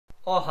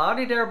Oh,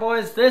 howdy there,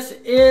 boys. This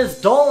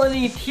is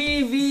Dolany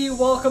TV.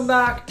 Welcome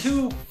back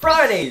to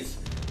Fridays.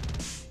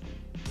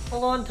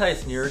 Hold on,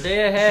 Tyson. You're a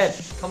day ahead.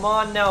 Come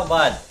on now,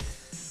 bud.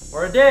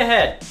 We're a day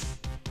ahead.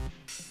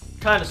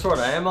 Kinda,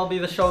 sorta.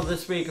 MLB The Show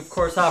this week, of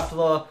course, after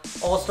the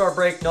All-Star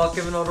break, not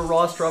giving out a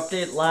roster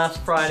update last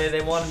Friday. They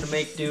wanted to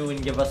make do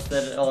and give us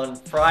that on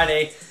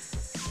Friday.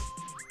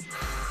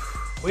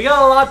 We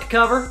got a lot to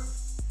cover.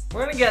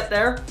 We're gonna get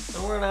there,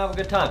 and we're gonna have a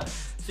good time.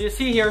 So you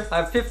see here, I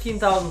have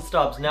 15,000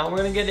 stubs. Now we're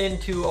gonna get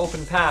into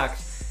open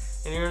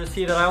packs, and you're gonna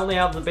see that I only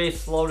have the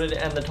base loaded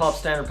and the top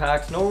standard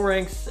packs. No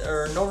ranks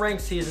or no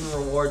ranked season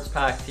rewards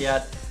packs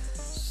yet.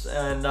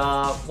 And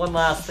one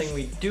last thing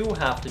we do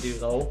have to do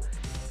though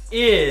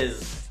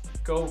is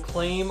go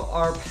claim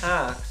our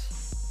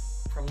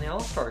packs from the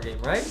All-Star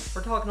game, right?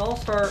 We're talking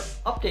All-Star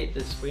update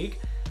this week.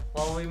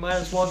 Well, we might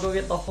as well go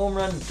get the Home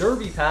Run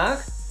Derby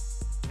pack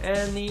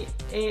and the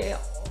AL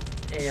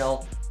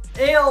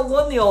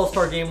won the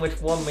All-Star game,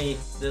 which won me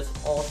this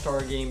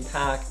All-Star game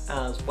pack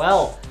as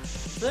well.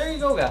 So there you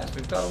go, guys.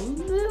 We've got a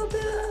little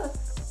bit of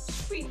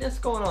sweetness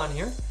going on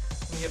here.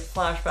 We get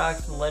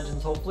flashbacks and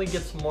legends, hopefully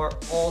get some more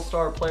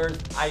All-Star players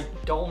I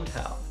don't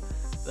have.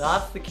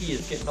 That's the key,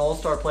 is getting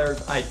All-Star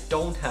players I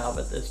don't have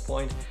at this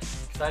point,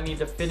 because I need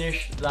to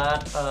finish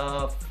that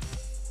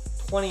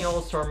 20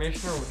 All-Star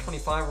mission, or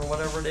 25 or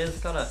whatever it is.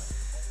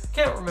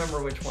 Can't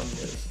remember which one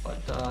it is, but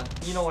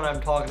you know what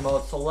I'm talking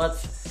about. So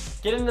let's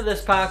get into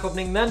this pack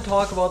opening, then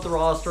talk about the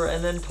roster,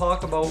 and then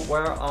talk about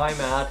where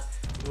I'm at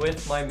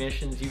with my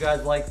missions. You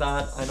guys like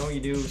that? I know you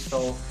do.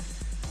 So,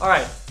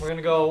 alright, we're going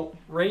to go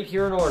right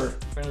here in order.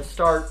 We're going to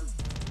start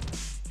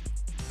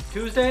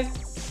Tuesday,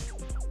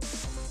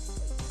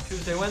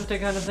 Wednesday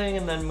kind of thing,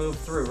 and then move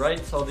through,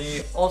 right? So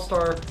the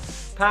All-Star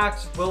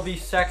packs will be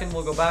second.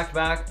 We'll go back to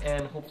back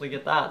and hopefully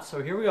get that.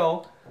 So here we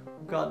go.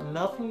 We've got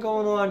nothing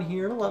going on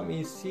here. Let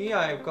me see.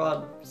 I've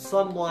got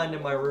sunblind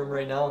in my room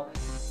right now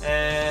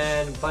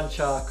and a bunch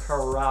of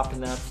crap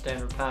in that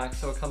standard pack.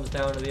 So it comes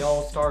down to the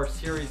All-Star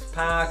Series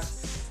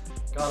packs.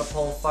 Gotta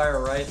pull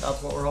fire, right?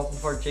 That's what we're hoping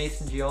for.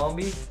 Jason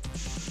Giambi.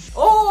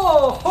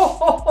 Oh! Ho,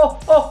 ho, ho,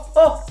 ho,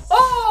 ho,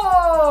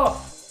 ho!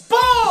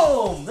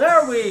 Boom!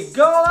 There we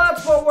go.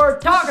 That's what we're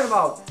talking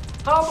about.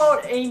 How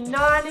about a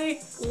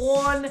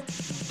 91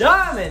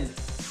 diamond?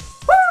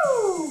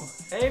 Woo!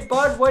 Hey,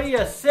 bud, what do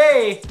you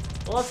say?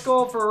 Well, let's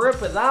go for a rip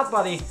with that,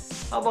 buddy.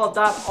 How about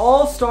that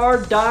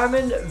All-Star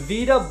Diamond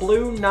Vita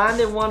Blue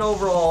 91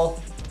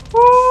 overall?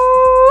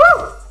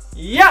 Woo!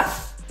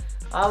 Yes!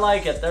 I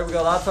like it. There we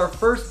go. That's our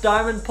first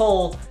diamond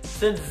pull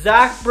since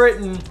Zach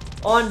Britton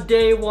on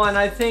day one.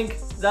 I think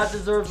that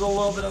deserves a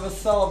little bit of a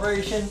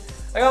celebration.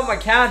 I got my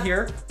cat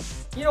here.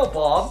 You know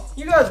Bob.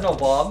 You guys know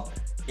Bob.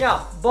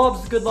 Yeah,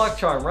 Bob's a good luck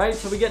charm, right?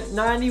 So we get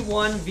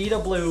 91 Vita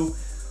Blue.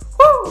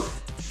 Woo!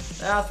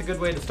 That's a good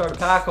way to start a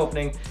pack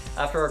opening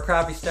after a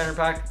crappy standard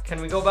pack.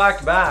 Can we go back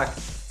to back?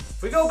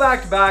 If we go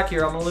back to back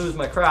here, I'm gonna lose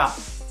my crap.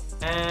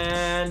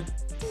 And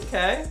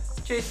okay,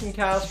 Jason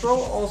Castro,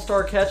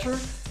 All-Star catcher.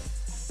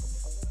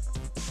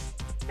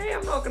 Hey,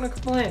 I'm not gonna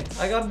complain.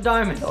 I got a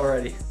diamond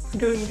already. I'm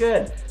doing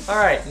good. All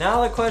right,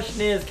 now the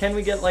question is, can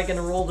we get like an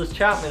Aroldis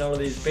Chapman out of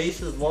these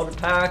bases loaded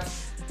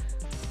packs?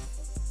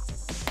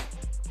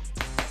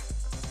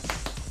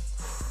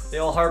 The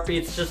old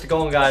heartbeat's just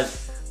going, guys.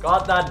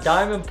 Got that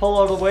diamond pull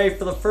out of the way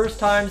for the first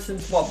time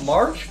since what,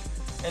 March?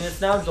 And it's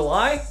now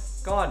July?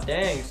 God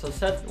dang. So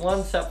set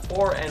 1, set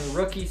 4, and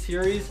rookie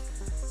series.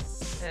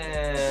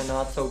 And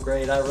not so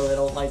great. I really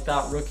don't like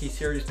that rookie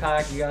series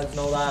pack. You guys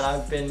know that.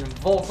 I've been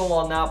vocal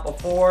on that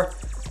before.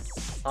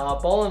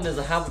 Ballin' as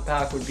a habit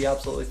pack would be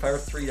absolutely fire.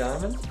 3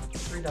 diamonds.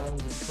 3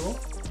 diamonds is cool.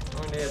 I'm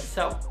going to get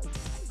set.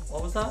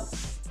 What was that?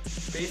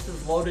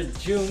 Bases loaded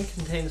June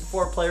contains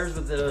 4 players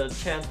with a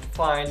chance to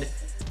find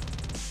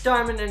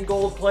diamond and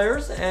gold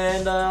players,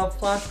 and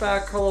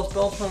flashback Carlos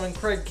Beltran and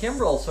Craig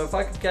Kimbrell. So if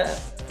I could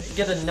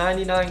get a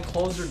 99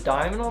 closer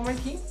diamond on my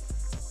team,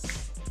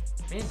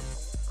 man.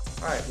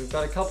 All right, we've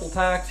got a couple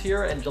packs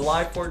here, and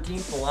July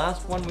 14th, the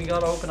last one we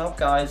gotta open up,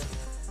 guys.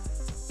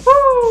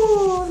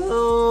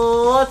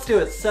 Woo! Let's do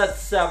it. Set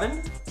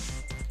 7,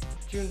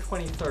 June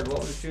 23rd. What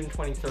was June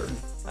 23rd?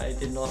 I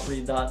did not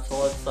read that, so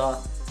let's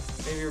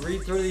maybe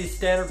read through these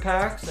standard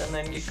packs and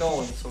then get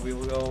going. So we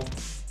will go.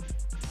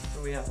 What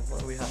do we have? What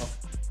do we have?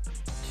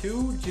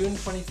 2 June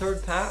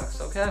 23rd packs.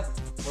 Okay,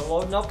 we're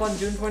loading up on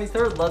June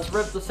 23rd. Let's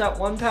rip the set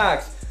 1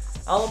 packs.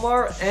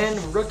 Alomar and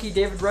rookie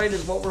David Wright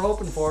is what we're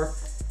hoping for,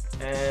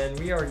 and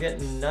we are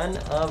getting none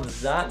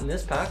of that in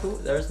this pack. Ooh,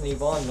 there's an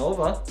Ivan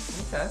Nova.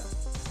 Okay.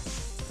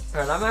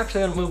 All right, I'm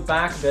actually gonna move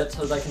back a bit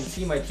so that I can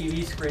see my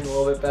TV screen a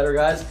little bit better,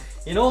 guys.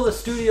 You know, the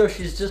studio,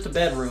 she's just a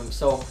bedroom,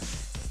 so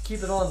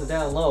keep it on the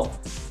down low.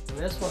 And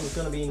this one's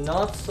gonna be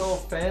not so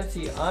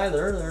fancy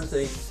either. There's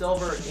a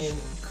silver in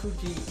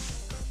Koji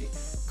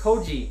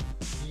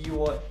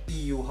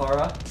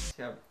Iuhara.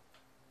 See, I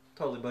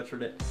totally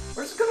butchered it.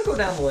 We're just gonna go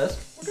down the list.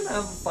 We're gonna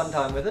have a fun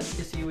time with it.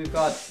 You see, we've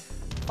got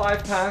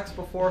 5 packs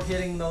before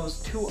hitting those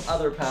 2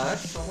 other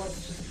packs. So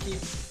let's just keep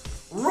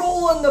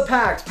rolling the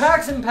packs.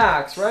 Packs and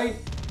packs, right?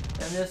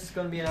 and this is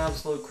going to be an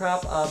absolute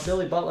crap.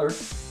 Billy Butler,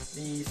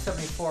 the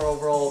 74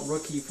 overall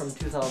rookie from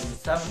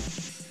 2007.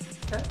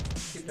 Okay,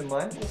 keep it in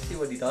mind. We'll see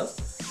what he does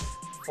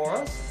for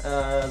us.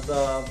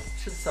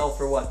 Should sell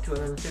for what,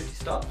 250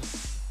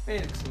 stops?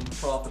 Made some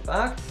profit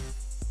back.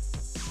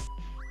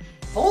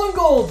 Pulling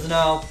golds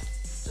now.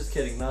 Just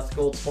kidding. That's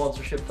gold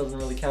sponsorship. Doesn't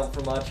really count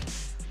for much,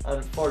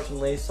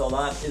 unfortunately. So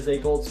that is a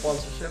gold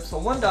sponsorship. So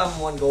 1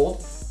 diamond, 1 gold.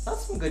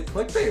 That's some good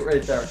clickbait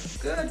right there.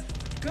 Good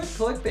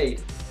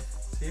clickbait.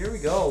 So here we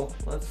go.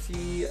 Let's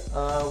see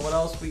what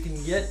else we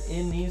can get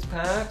in these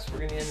packs.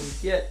 We're gonna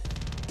get.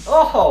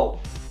 Oh!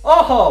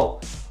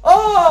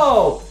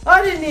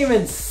 I didn't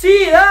even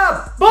see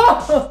that!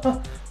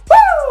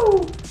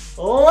 Woo!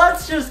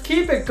 Let's just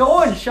keep it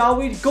going, shall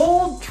we?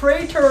 Gold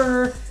Trey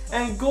Turner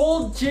and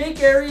gold Jake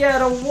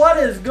Arrieta. What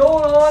is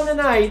going on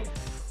tonight?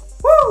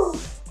 Woo!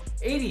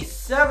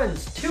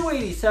 87s, 2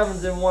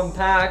 87s in 1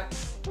 pack.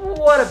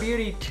 What a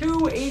beauty.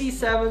 2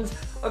 87s,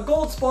 a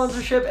gold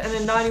sponsorship, and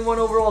a 91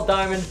 overall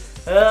diamond.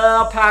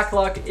 Pack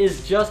luck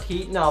is just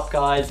heating up,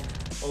 guys.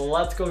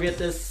 Let's go get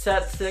this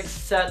set 6,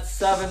 set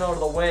 7 out of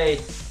the way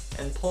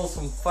and pull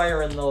some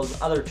fire in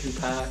those other 2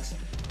 packs.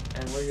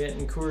 And we're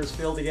getting Coors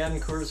Field again.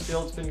 Coors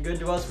Field's been good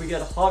to us. We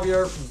get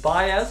Javier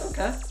Baez.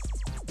 Okay.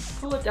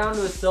 Pull it down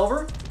to a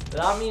silver.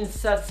 That means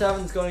set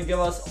 7 is going to give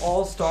us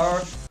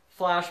All-Star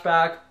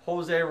flashback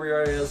Jose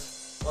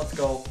Reyes. Let's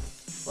go.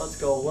 Let's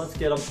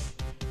get him.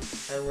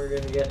 And we're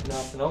going to get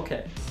nothing.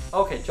 Okay.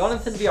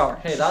 Jonathan VR.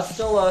 Hey, that's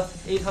still a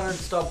 800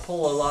 stub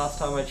pull last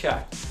time I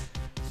checked.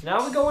 So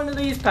now we go into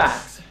these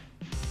packs.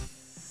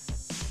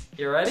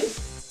 You ready?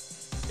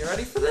 You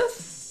ready for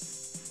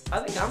this? I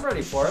think I'm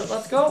ready for it.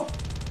 Let's go.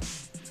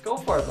 Let's go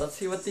for it. Let's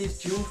see what these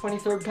June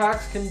 23rd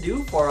packs can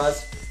do for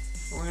us.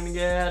 We're gonna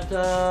get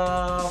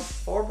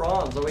 4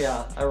 bronze. Oh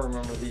yeah, I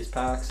remember these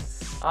packs.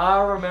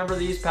 But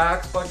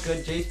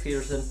good Jace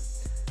Peterson.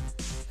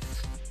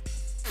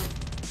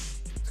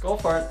 Let's go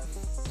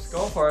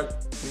for it.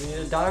 We need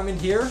a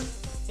diamond here.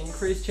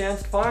 Increased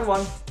chance to find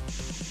one.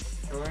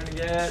 And we're gonna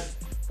get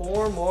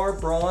 4 more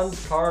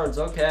bronze cards.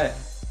 Okay.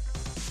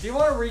 Do you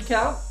want to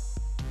recap?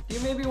 Do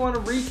you maybe want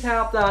to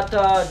recap that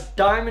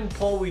diamond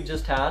pull we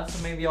just had?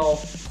 So maybe I'll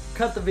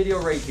cut the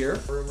video right here.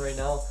 Room right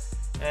now.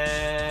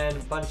 And a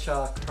bunch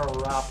of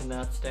crap in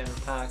that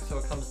standard pack. So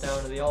it comes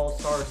down to the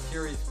All-Star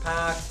Series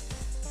packs.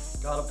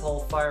 Gotta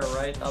pull fire,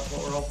 right? That's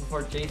what we're hoping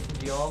for. Jason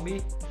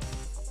Giambi.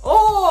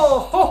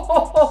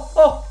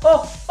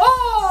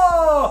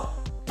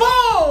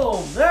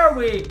 Boom! There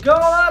we go.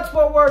 That's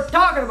what we're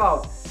talking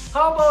about.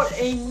 How about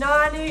a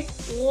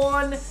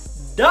 91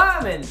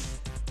 diamond?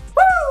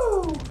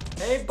 Woo!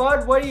 Hey,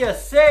 bud, what do you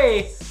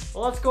say?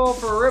 Well, let's go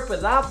for a rip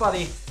with that,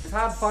 buddy. We've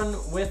had fun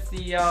with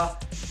the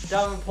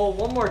diamond pull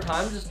one more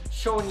time, just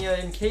showing you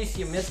in case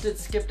you missed it,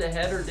 skipped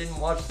ahead, or didn't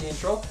watch the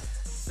intro.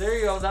 So there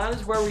you go. That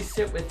is where we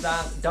sit with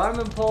that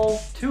diamond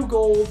pull. 2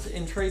 golds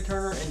in Trey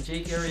Turner and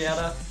Jake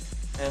Arrieta.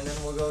 And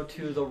then we'll go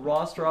to the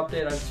roster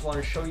update. I just want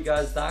to show you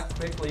guys that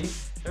quickly.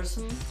 There's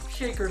some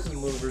shakers and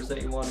movers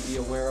that you want to be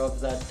aware of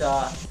that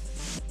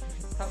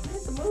have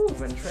made the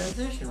move and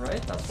transition,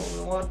 right? That's what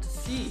we want to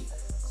see.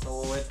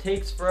 So it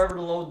takes forever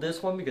to load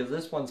this one because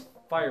this one's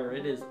fire.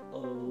 It is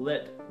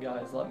lit,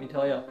 guys, let me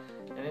tell you.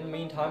 And in the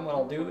meantime, what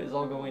I'll do is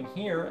I'll go in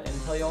here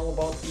and tell you all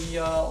about the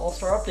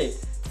All-Star update.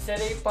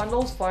 Set 8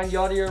 bundles, find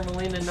Yadier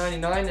Molina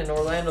 99 and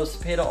Orlando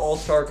Cepeda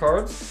All-Star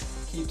cards.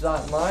 Keep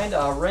that in mind.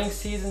 Ranked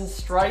season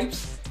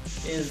stripes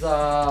is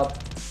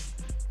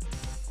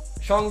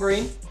Sean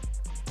Green,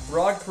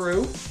 Rod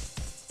Carew,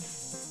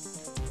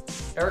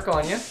 Eric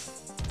Anya,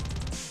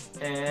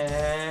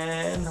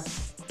 and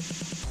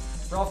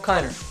Ralph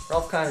Kiner.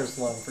 Ralph Kiner's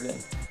the one I'm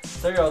forgetting.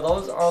 So there you go.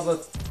 Those are the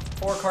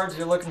 4 cards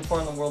you're looking for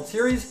in the World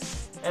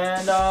Series.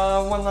 And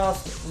one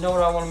last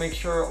note I want to make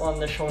sure on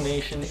the Show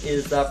Nation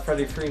is that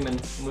Freddie Freeman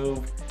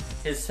moved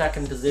his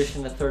second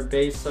position to third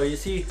base. So you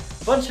see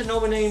a bunch of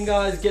no-name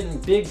guys getting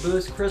big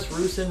boosts. Chris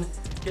Rusin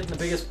getting the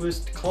biggest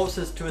boost,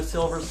 closest to a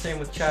silver. Same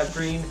with Chad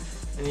Green.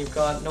 And you've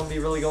got nobody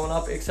really going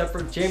up except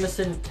for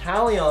Jameson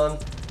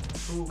Taillon,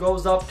 who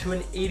goes up to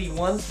an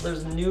 81. So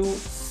there's a new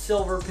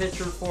silver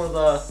pitcher for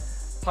the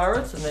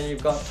Pirates. And then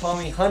you've got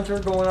Tommy Hunter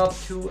going up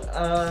to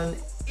an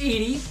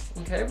 80.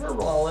 Okay, we're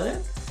rolling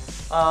it.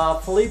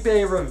 Felipe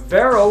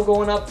Rivero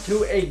going up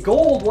to a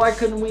gold. Why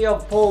couldn't we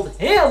have pulled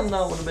him?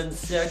 That would have been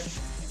sick.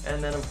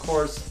 And then, of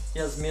course,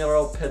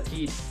 Yasmiro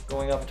Petit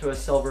going up to a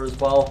silver as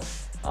well.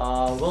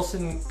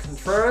 Wilson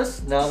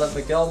Contreras, now that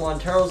Miguel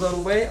Montero's out of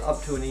the way,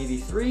 up to an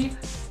 83.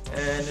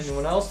 And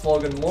anyone else?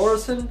 Logan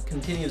Morrison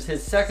continues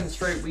his second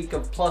straight week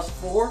of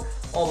 +4,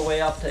 all the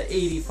way up to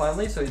 80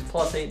 finally. So he's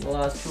 +8 in the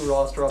last 2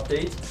 roster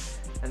updates.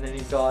 And then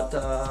you've got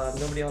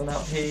nobody on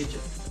that page.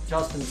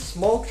 Justin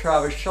Smoke,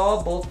 Travis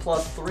Shaw, both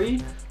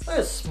 +3. Look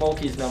at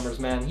Smokey's numbers,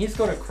 man. He's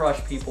going to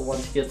crush people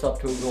once he gets up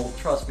to a gold.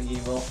 Trust me, he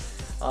will.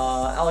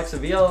 Alex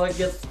Avila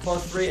gets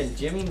 +3, and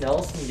Jimmy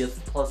Nelson gets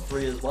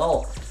 +3 as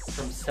well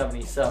from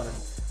 77.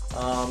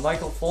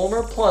 Michael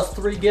Fulmer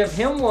 +3, give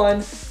him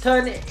one to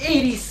an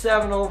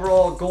 87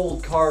 overall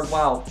gold card.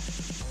 Wow.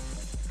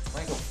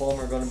 Michael Foam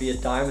are going to be a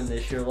diamond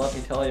this year, let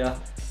me tell you.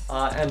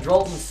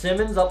 Andrelton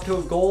Simmons up to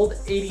a gold,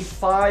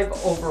 85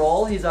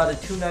 overall. He's at a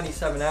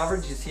 297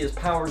 average. You see his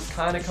power's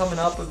kind of coming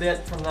up a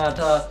bit from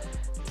that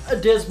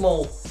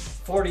dismal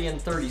 40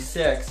 and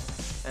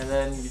 36. And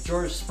then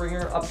George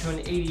Springer up to an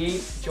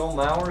 88. Joe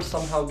Mauer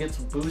somehow gets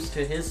a boost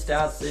to his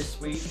stats this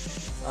week.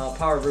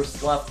 Power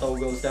versus left though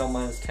goes down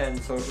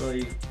 -10, so it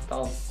really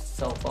balances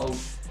itself out.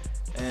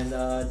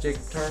 And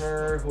Jacob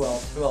Turner, who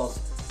else?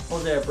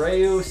 Jose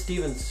Abreu,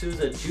 Steven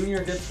Souza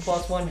Jr. gets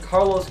 +1.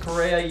 Carlos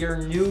Correa, your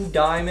new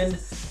diamond.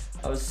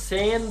 I was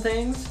saying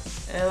things,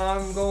 and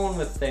I'm going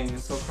with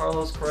things. So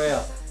Carlos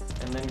Correa.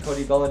 And then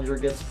Cody Bellinger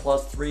gets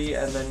 +3.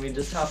 And then we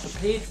just have to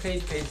page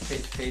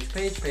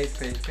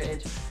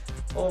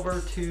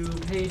over to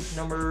page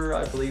number,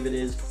 I believe it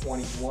is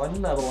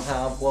 21. That'll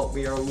have what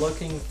we are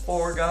looking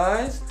for,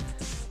 guys.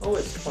 Oh,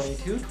 it's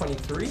 22,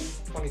 23.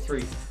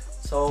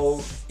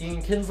 So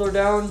Ian Kinsler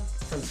down,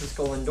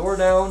 Francisco Lindor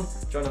down,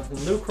 Jonathan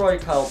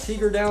Lucroy, Kyle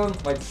Seager down,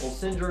 Mike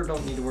Bolsinger,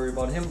 don't need to worry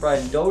about him,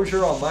 Brian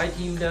Dozier on my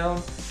team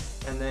down,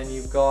 and then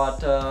you've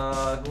got,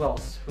 who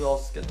else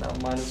is getting that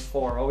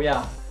 -4? Oh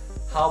yeah,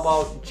 how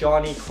about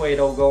Johnny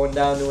Cueto going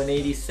down to an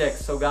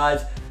 86? So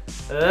guys,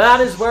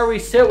 that is where we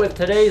sit with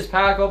today's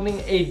pack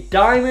opening, a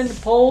diamond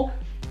pull.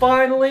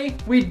 Finally,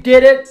 we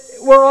did it,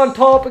 we're on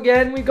top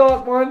again, we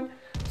got one.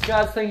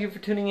 Guys, thank you for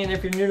tuning in.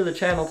 If you're new to the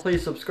channel,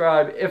 please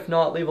subscribe. If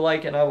not, leave a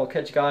like, and I will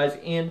catch you guys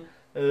in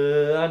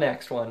the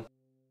next one.